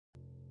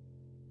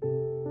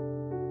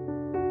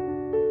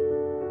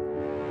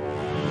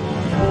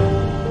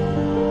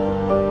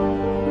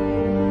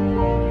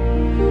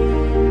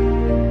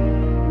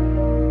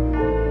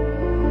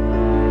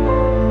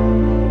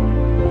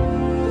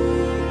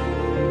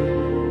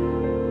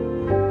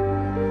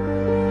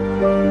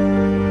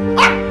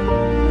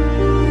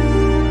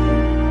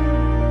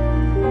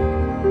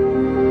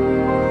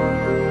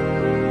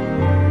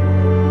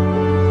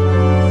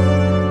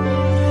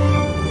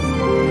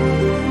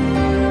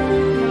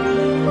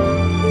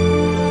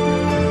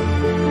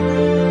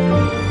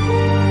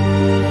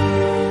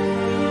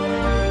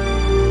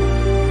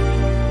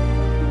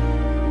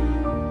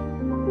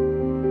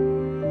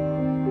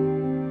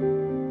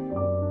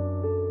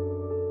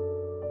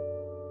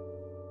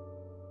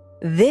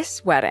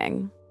This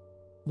wedding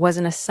was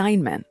an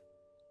assignment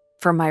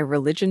for my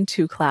Religion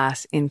 2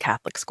 class in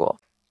Catholic school.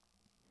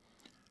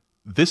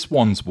 This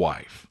one's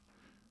wife.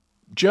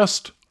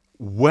 Just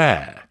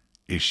where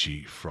is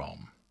she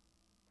from?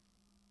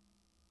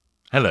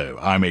 Hello,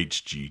 I'm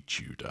H.G.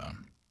 Tudor.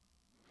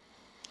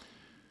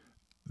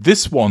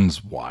 This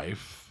one's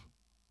wife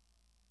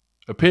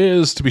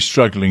appears to be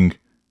struggling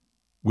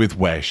with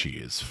where she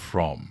is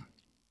from.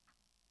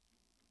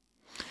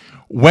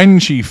 When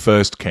she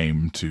first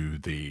came to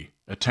the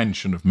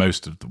attention of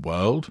most of the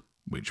world,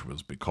 which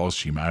was because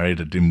she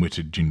married a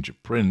dim-witted ginger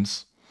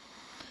prince,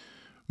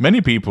 many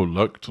people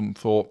looked and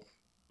thought,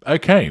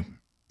 okay,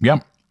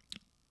 yeah,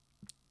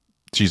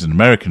 she's an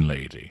American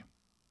lady,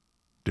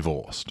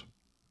 divorced,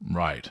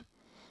 right.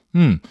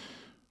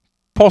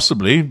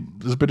 Possibly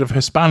there's a bit of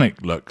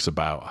Hispanic looks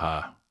about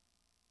her.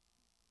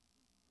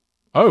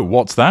 Oh,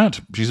 what's that?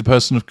 She's a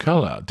person of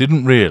colour.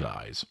 Didn't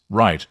realise.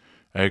 Right,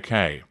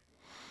 okay.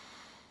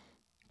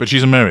 But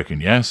she's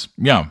American, yes?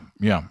 Yeah.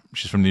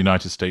 She's from the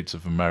United States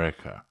of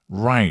America.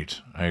 Right,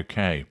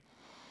 okay.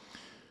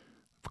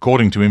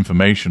 According to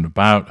information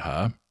about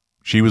her,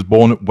 she was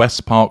born at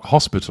West Park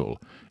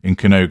Hospital in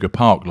Canoga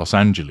Park, Los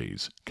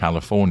Angeles,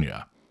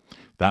 California.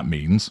 That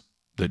means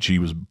that she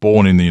was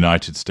born in the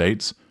United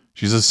States.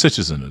 She's a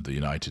citizen of the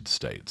United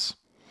States.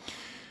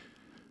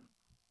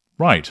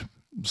 Right,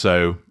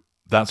 so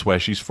that's where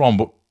she's from.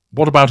 But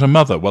what about her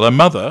mother? Well, her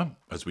mother,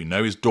 as we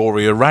know, is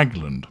Doria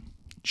Ragland.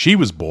 She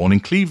was born in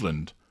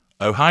Cleveland,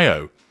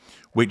 Ohio,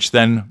 which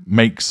then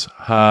makes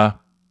her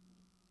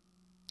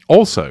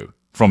also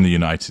from the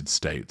United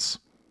States.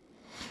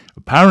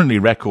 Apparently,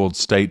 records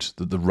state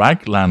that the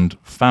Ragland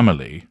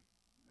family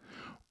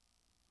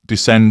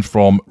descend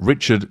from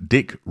Richard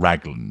Dick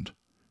Ragland,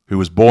 who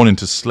was born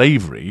into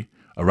slavery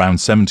around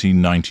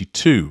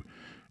 1792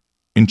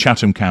 in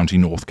Chatham County,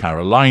 North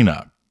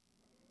Carolina.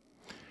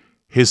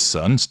 His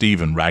son,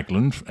 Stephen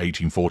Ragland,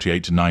 1848 to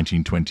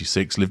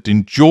 1926, lived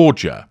in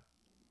Georgia.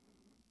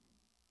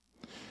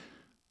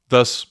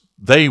 Thus,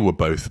 they were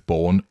both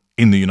born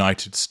in the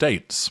United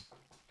States.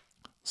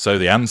 So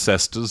the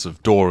ancestors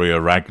of Doria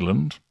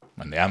Ragland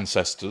and the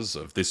ancestors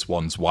of this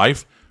one's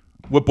wife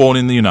were born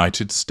in the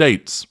United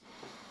States.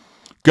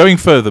 Going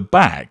further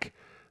back,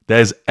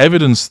 there's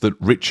evidence that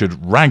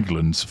Richard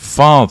Ragland's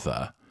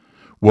father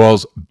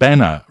was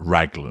Benna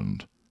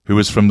Ragland, who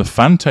was from the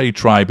Fante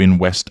tribe in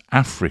West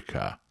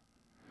Africa,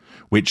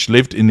 which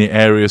lived in the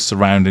area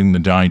surrounding the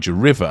Niger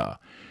River,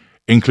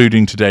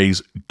 including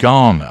today's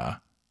Ghana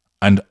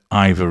and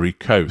Ivory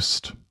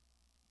Coast.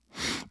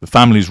 The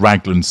family's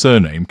Ragland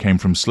surname came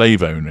from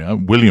slave owner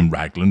William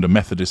Ragland, a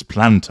Methodist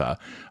planter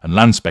and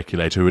land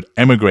speculator who had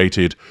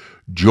emigrated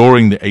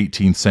during the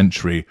 18th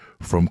century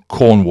from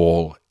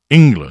Cornwall,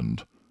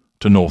 England,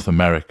 to North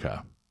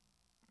America.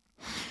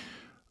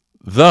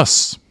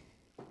 Thus,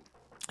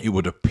 it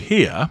would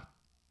appear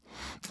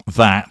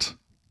that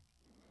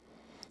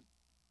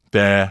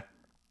there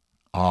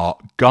are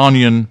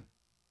Ghanaian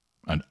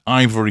and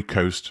Ivory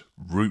Coast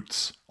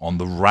roots on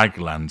the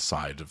Ragland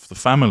side of the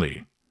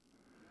family.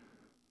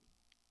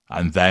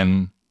 And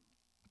then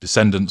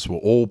descendants were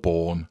all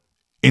born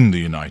in the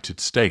United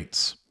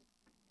States.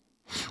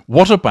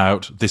 What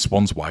about this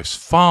one's wife's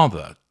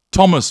father,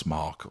 Thomas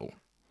Markle?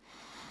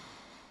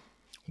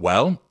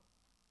 Well,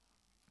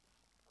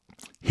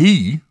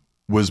 he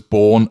was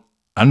born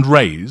and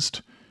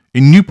raised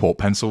in Newport,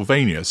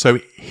 Pennsylvania, so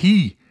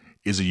he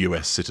is a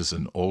US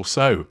citizen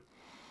also.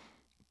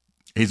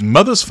 His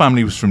mother's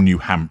family was from New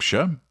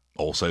Hampshire,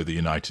 also the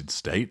United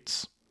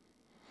States.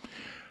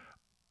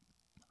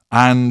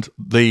 And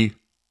the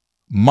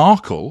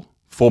Markle,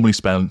 formerly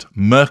spelled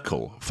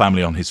Merkel,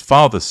 family on his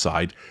father's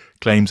side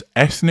claims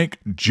ethnic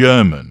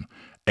German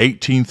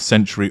 18th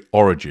century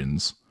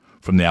origins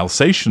from the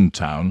Alsatian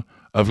town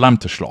of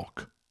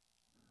Lamterschlock,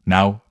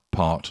 now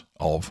part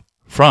of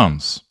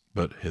France,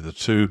 but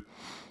hitherto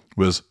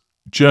was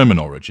German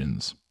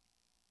origins.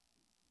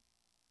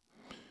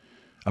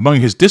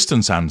 Among his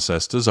distant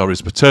ancestors are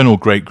his paternal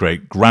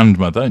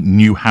great-great-grandmother,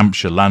 New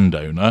Hampshire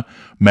landowner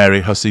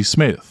Mary Hussey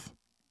Smith.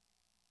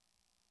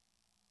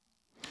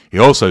 He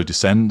also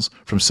descends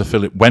from Sir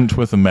Philip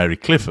Wentworth and Mary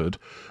Clifford,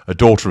 a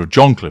daughter of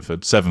John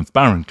Clifford, 7th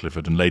Baron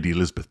Clifford, and Lady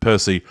Elizabeth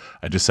Percy,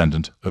 a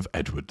descendant of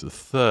Edward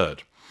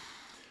III.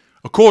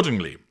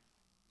 Accordingly,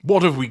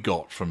 what have we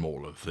got from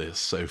all of this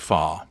so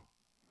far?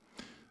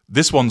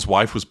 This one's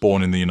wife was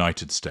born in the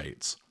United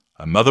States.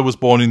 Her mother was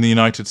born in the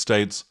United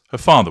States. Her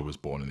father was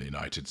born in the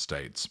United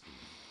States.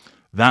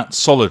 That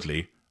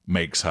solidly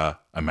makes her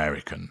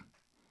American.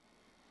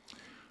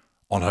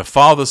 On her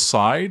father's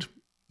side,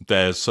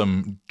 there's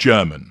some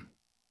German.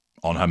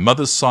 On her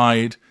mother's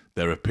side,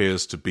 there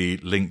appears to be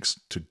links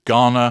to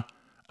Ghana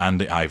and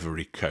the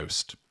Ivory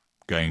Coast,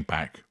 going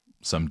back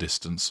some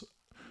distance,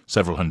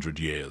 several hundred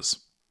years.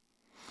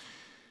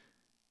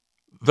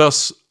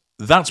 Thus,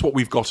 that's what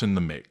we've got in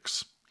the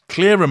mix.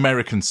 Clear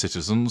American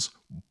citizens,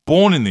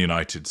 born in the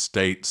United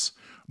States,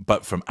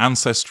 but from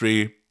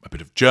ancestry, a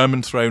bit of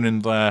German thrown in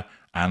there,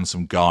 and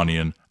some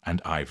Ghanaian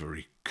and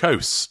Ivory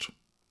Coast.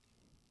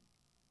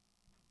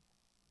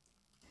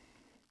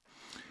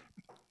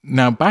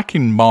 Now, back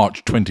in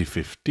March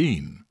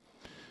 2015,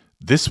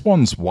 this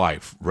one's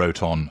wife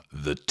wrote on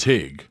The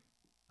Tig,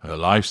 her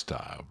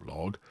lifestyle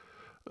blog,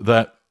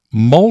 that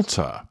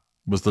Malta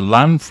was the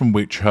land from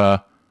which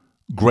her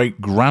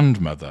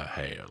great-grandmother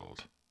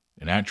hailed.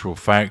 In actual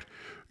fact,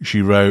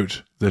 she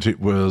wrote that it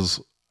was,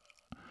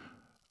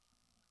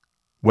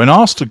 when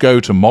asked to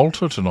go to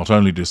Malta to not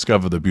only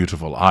discover the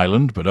beautiful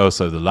island, but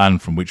also the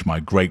land from which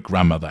my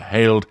great-grandmother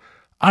hailed,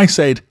 I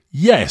said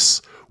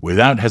yes,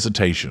 without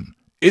hesitation.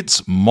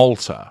 It's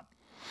Malta.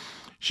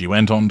 She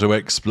went on to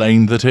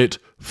explain that it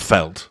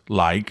felt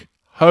like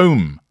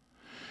home.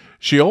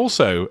 She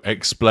also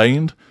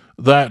explained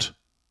that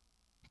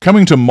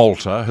coming to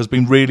Malta has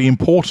been really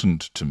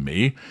important to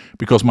me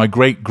because my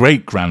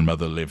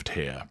great-great-grandmother lived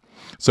here.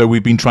 So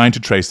we've been trying to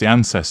trace the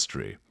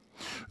ancestry.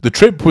 The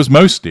trip was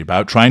mostly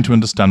about trying to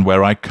understand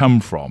where I come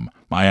from,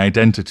 my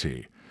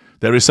identity.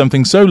 There is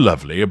something so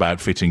lovely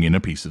about fitting in a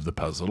piece of the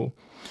puzzle.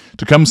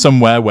 To come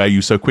somewhere where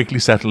you so quickly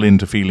settle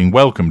into feeling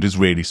welcomed is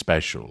really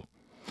special.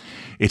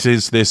 It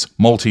is this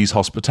Maltese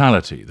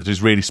hospitality that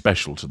is really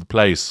special to the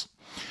place.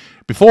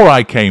 Before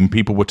I came,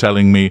 people were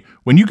telling me,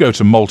 when you go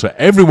to Malta,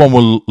 everyone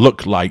will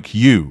look like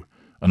you.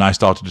 And I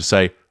started to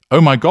say,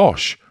 oh my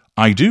gosh,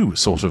 I do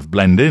sort of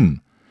blend in.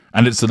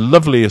 And it's the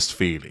loveliest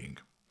feeling.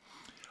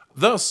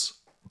 Thus,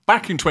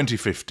 back in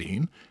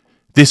 2015,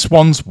 this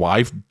one's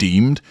wife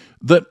deemed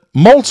that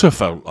Malta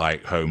felt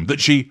like home,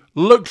 that she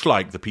looked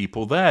like the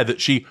people there,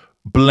 that she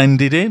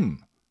blended in,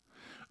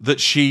 that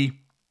she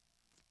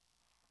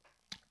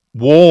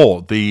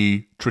wore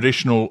the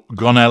traditional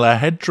gonella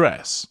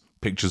headdress,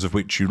 pictures of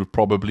which you'll have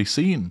probably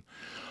seen.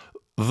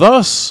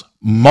 Thus,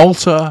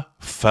 Malta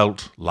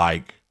felt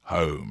like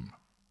home.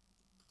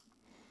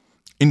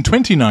 In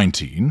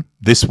 2019,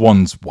 this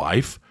one's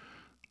wife,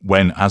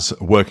 when as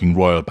a working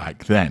royal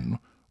back then,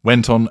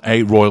 went on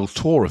a royal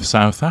tour of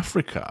South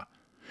Africa.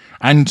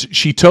 And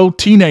she told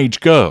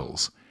teenage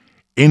girls,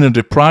 in a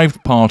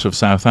deprived part of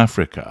South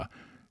Africa,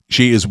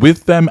 she is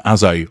with them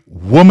as a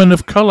woman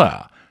of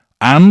colour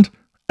and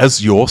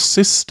as your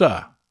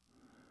sister.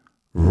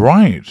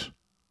 Right.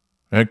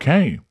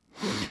 Okay.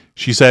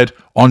 She said,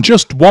 on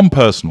just one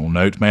personal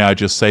note, may I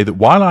just say that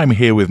while I'm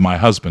here with my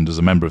husband as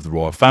a member of the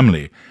royal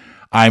family,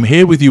 I'm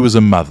here with you as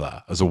a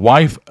mother, as a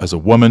wife, as a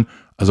woman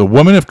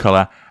of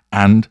colour,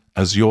 and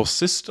as your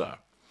sister.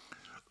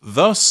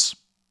 Thus,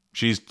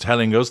 she's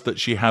telling us that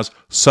she has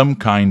some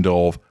kind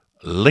of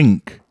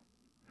link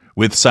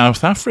with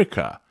South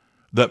Africa,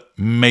 that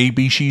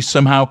maybe she's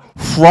somehow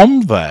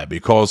from there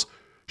because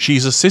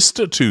she's a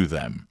sister to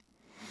them.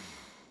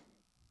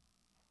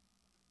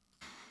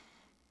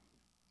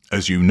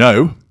 As you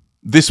know,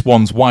 this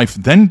one's wife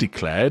then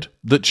declared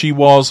that she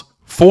was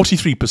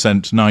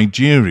 43%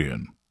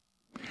 Nigerian,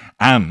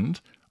 and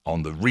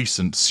on the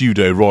recent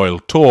pseudo-royal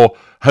tour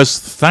has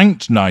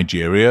thanked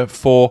Nigeria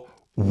for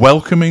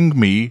welcoming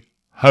me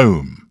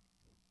home.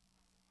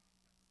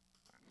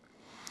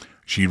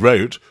 She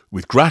wrote,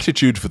 with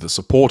gratitude for the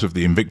support of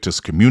the Invictus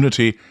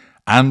community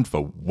and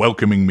for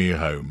welcoming me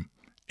home,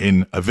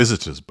 in a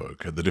visitor's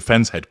book at the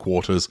Defence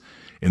Headquarters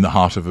in the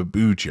heart of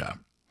Abuja.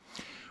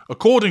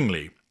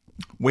 Accordingly,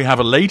 we have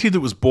a lady that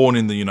was born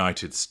in the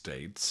United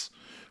States,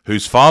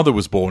 whose father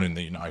was born in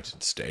the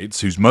United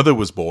States, whose mother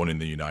was born in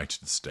the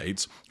United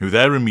States, who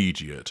their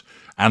immediate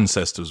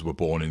ancestors were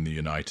born in the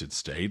United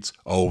States,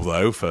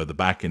 although further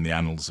back in the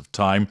annals of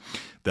time,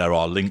 there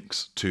are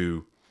links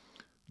to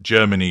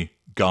Germany,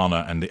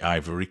 Ghana, and the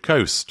Ivory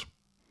Coast.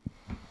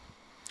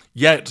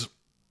 Yet,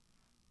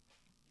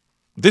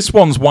 this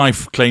one's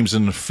wife claims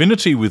an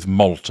affinity with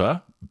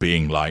Malta,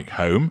 being like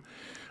home,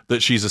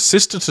 that she's a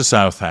sister to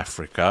South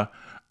Africa,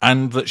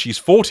 and that she's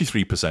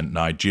 43%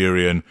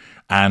 Nigerian,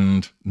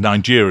 and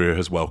Nigeria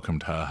has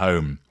welcomed her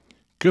home.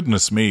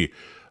 Goodness me,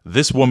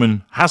 this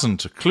woman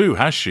hasn't a clue,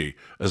 has she,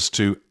 as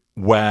to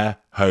where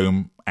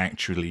home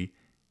actually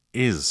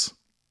is.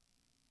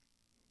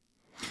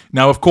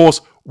 Now, of course,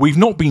 we've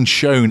not been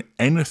shown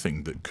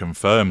anything that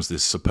confirms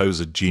this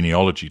supposed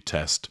genealogy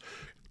test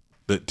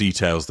that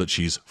details that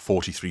she's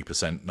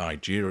 43%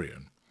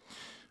 Nigerian.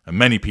 And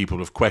many people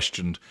have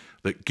questioned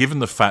that given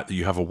the fact that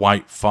you have a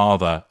white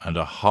father and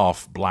a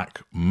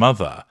half-black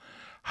mother,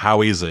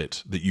 how is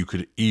it that you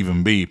could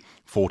even be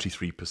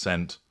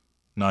 43%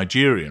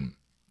 Nigerian?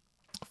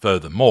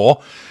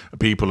 Furthermore,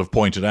 people have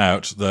pointed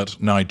out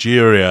that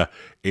Nigeria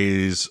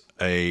is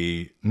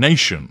a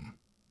nation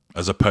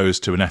as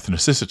opposed to an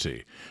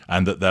ethnicity,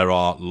 and that there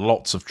are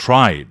lots of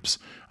tribes,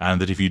 and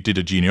that if you did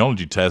a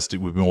genealogy test, it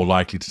would be more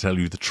likely to tell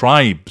you the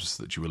tribes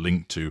that you were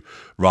linked to,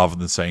 rather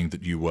than saying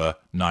that you were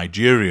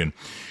Nigerian,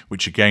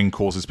 which again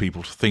causes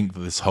people to think that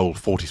this whole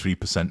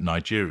 43%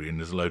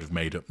 Nigerian is a load of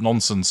made-up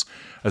nonsense,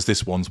 as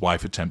this one's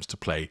wife attempts to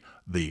play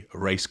the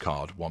race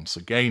card once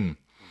again.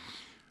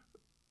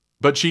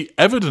 But she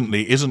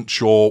evidently isn't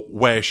sure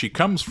where she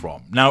comes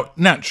from. Now,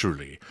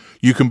 naturally,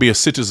 you can be a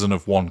citizen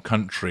of one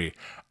country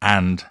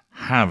and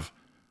have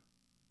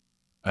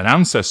an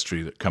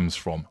ancestry that comes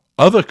from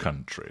other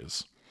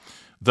countries,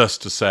 thus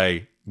to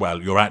say,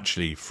 well, you're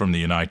actually from the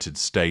United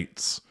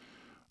States,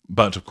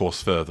 but of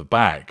course further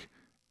back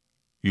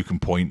you can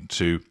point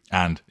to,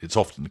 and it's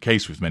often the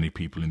case with many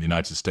people in the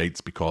United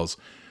States, because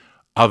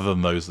other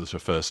than those that are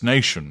First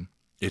Nation,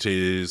 it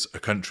is a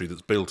country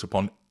that's built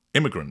upon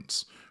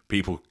immigrants.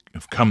 People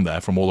have come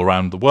there from all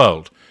around the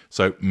world.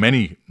 So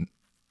many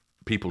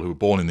people who were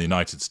born in the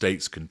United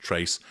States can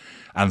trace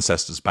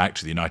ancestors back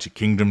to the United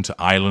Kingdom, to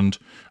Ireland,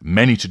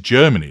 many to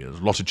Germany. There's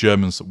a lot of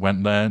Germans that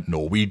went there,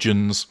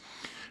 Norwegians,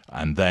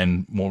 and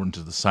then more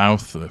into the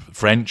south,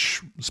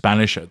 French,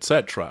 Spanish,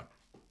 etc.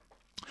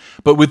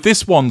 But with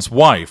this one's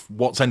wife,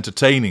 what's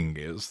entertaining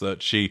is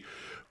that she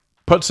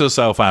puts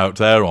herself out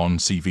there on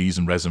CVs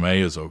and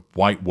resume as a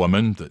white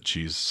woman, that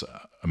she's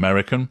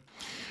American.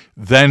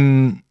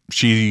 Then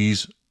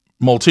she's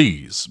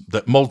Maltese,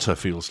 that Malta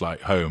feels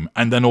like home.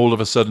 And then all of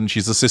a sudden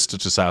she's a sister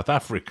to South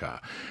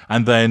Africa.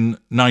 And then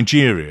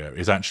Nigeria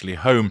is actually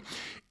home,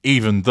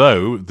 even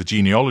though the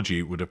genealogy,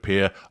 it would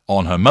appear,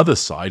 on her mother's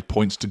side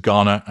points to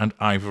Ghana and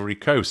Ivory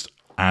Coast,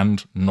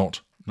 and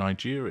not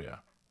Nigeria.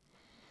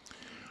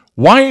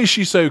 Why is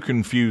she so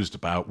confused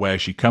about where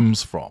she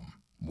comes from?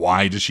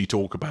 Why does she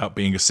talk about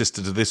being a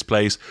sister to this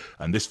place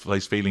and this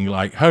place feeling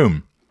like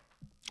home?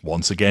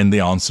 Once again,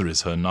 the answer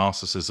is her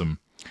narcissism.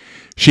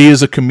 She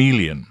is a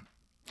chameleon.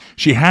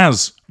 She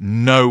has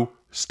no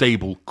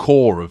stable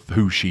core of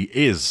who she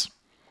is.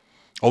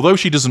 Although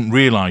she doesn't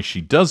realize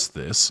she does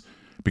this,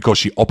 because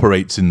she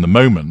operates in the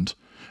moment,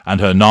 and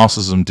her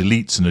narcissism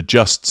deletes and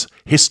adjusts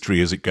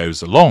history as it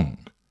goes along,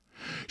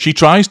 she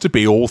tries to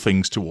be all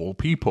things to all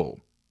people.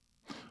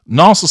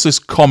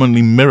 Narcissists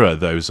commonly mirror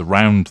those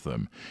around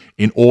them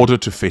in order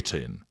to fit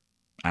in,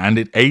 and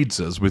it aids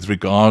us with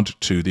regard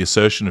to the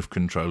assertion of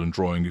control and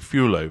drawing of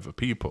fuel over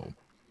people.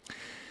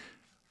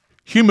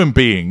 Human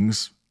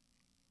beings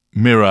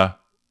mirror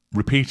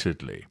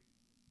repeatedly.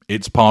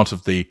 It's part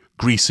of the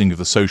greasing of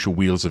the social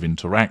wheels of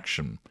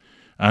interaction.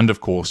 And of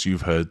course,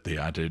 you've heard the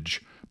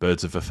adage,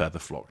 birds of a feather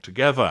flock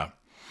together.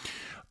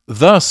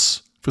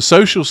 Thus, for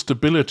social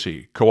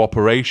stability,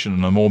 cooperation,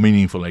 and a more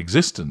meaningful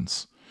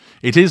existence,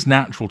 it is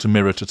natural to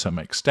mirror to some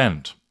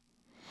extent.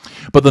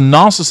 But the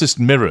narcissist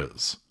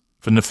mirrors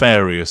for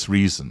nefarious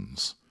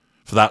reasons,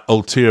 for that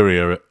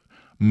ulterior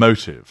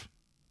motive,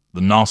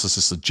 the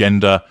narcissist's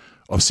agenda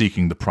of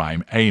seeking the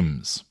prime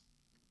aims.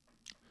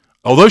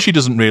 Although she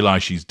doesn't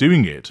realize she's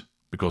doing it,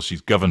 because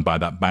she's governed by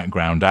that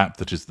background app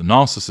that is the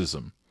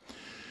narcissism,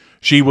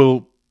 she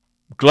will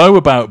glow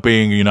about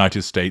being a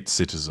United States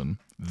citizen,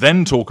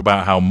 then talk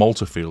about how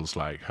Malta feels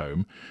like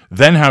home,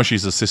 then how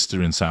she's a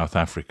sister in South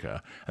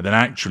Africa, and then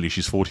actually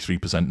she's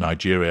 43%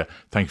 Nigeria,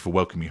 thank you for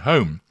welcoming me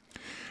home,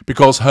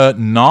 because her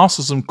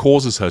narcissism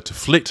causes her to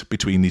flit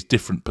between these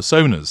different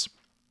personas,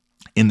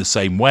 in the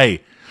same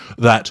way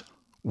that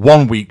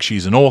one week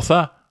she's an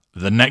author,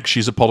 the next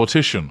she's a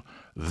politician,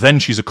 then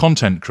she's a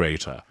content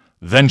creator,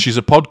 then she's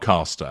a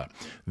podcaster,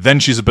 then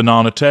she's a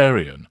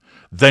bananatarian,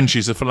 then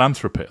she's a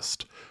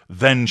philanthropist,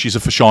 then she's a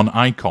fashion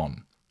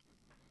icon.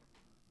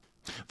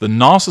 The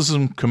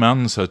narcissism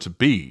commands her to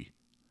be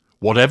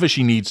whatever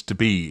she needs to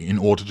be in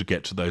order to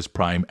get to those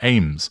prime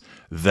aims.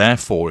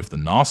 Therefore, if the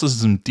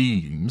narcissism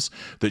deems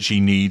that she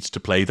needs to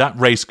play that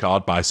race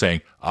card by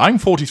saying, I'm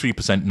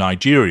 43%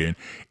 Nigerian,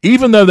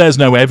 even though there's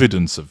no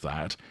evidence of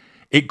that,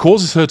 it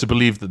causes her to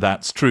believe that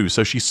that's true.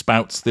 So she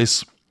spouts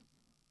this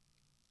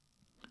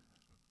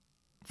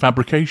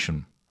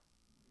fabrication.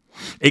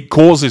 It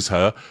causes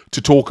her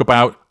to talk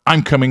about,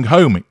 I'm coming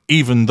home,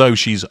 even though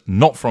she's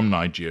not from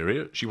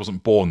Nigeria. She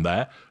wasn't born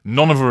there.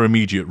 None of her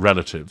immediate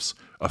relatives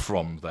are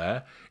from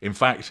there. In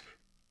fact,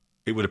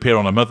 it would appear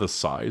on her mother's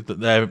side that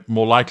they're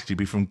more likely to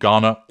be from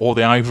Ghana or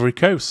the Ivory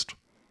Coast.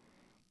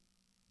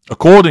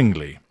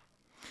 Accordingly,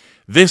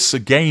 this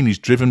again is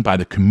driven by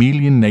the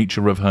chameleon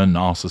nature of her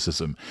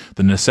narcissism,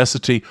 the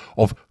necessity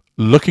of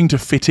looking to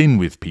fit in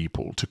with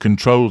people, to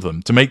control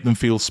them, to make them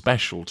feel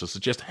special, to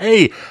suggest,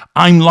 hey,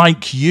 I'm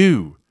like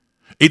you.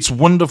 It's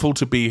wonderful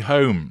to be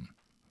home.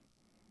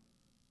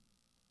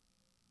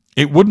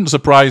 It wouldn't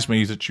surprise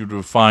me that you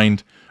would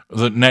find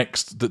that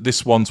next that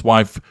this one's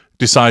wife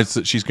decides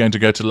that she's going to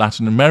go to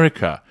Latin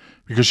America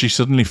because she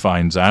suddenly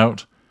finds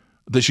out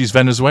that she's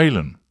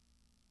Venezuelan.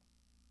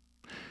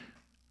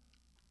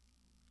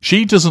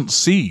 She doesn't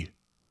see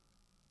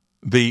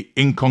the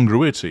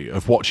incongruity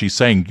of what she's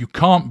saying. You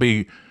can't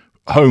be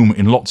home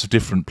in lots of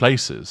different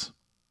places.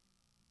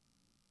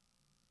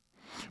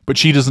 But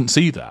she doesn't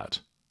see that.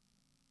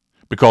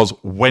 Because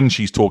when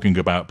she's talking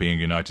about being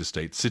a United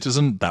States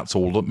citizen, that's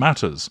all that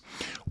matters.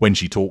 When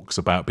she talks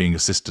about being a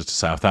sister to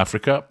South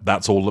Africa,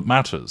 that's all that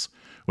matters.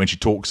 When she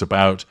talks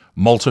about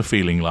Malta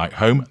feeling like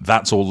home,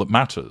 that's all that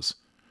matters.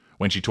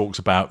 When she talks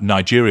about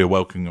Nigeria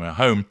welcoming her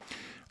home,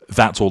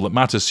 that's all that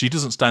matters. She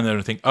doesn't stand there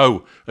and think,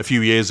 oh, a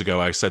few years ago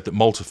I said that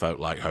Malta felt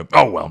like home.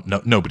 Oh, well,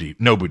 no, nobody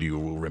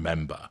will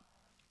remember.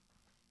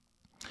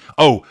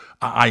 Oh,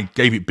 I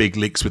gave it big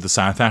licks with the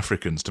South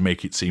Africans to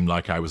make it seem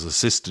like I was a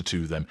sister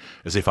to them,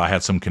 as if I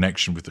had some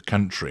connection with the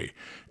country.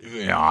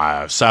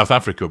 South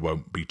Africa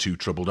won't be too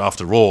troubled.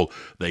 After all,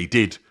 they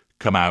did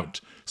come out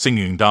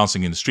singing and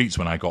dancing in the streets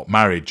when I got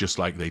married, just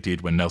like they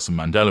did when Nelson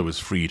Mandela was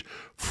freed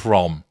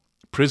from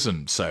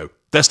prison. So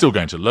they're still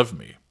going to love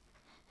me.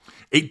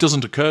 It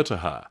doesn't occur to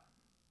her.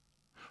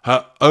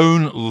 Her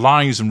own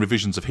lies and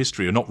revisions of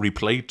history are not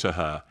replayed to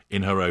her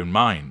in her own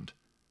mind,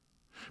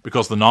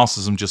 because the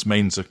narcissism just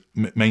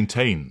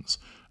maintains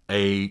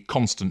a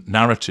constant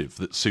narrative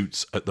that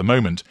suits at the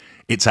moment.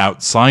 It's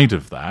outside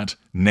of that,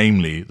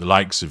 namely the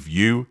likes of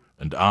you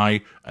and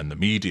I and the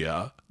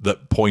media,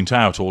 that point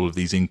out all of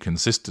these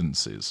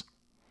inconsistencies.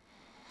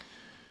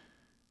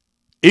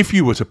 If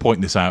you were to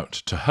point this out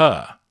to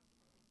her,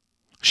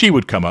 she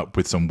would come up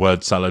with some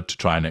word salad to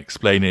try and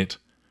explain it,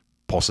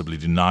 possibly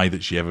deny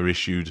that she ever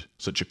issued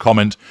such a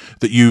comment,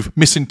 that you've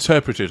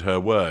misinterpreted her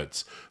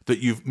words, that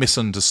you've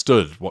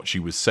misunderstood what she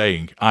was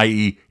saying,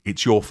 i.e.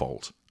 it's your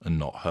fault and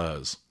not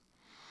hers.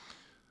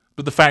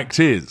 But the fact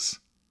is,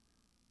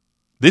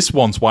 this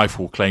one's wife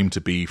will claim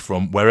to be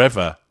from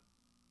wherever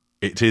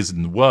it is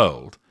in the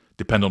world,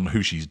 depend on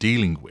who she's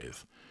dealing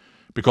with,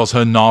 because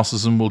her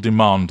narcissism will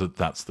demand that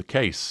that's the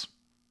case.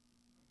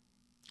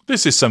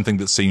 This is something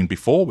that's seen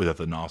before with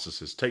other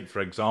narcissists. Take, for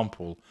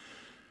example,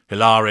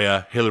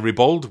 Hillary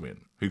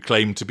Baldwin, who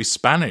claimed to be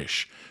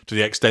Spanish to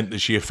the extent that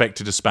she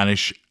affected a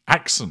Spanish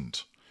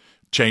accent,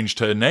 changed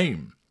her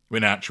name,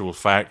 when in actual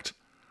fact,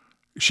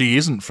 she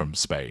isn't from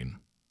Spain.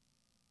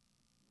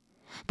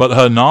 But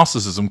her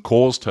narcissism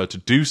caused her to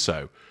do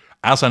so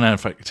as an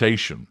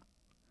affectation,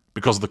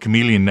 because of the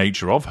chameleon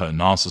nature of her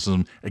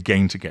narcissism,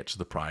 again to get to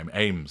the prime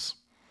aims.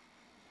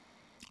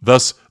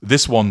 Thus,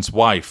 this one's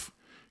wife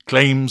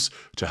claims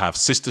to have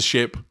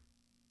sistership,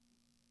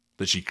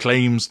 that she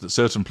claims that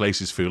certain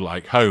places feel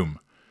like home,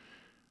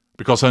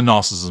 because her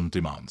narcissism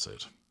demands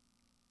it.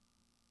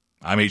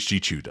 I'm H.G.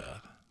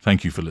 Tudor.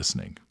 Thank you for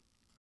listening.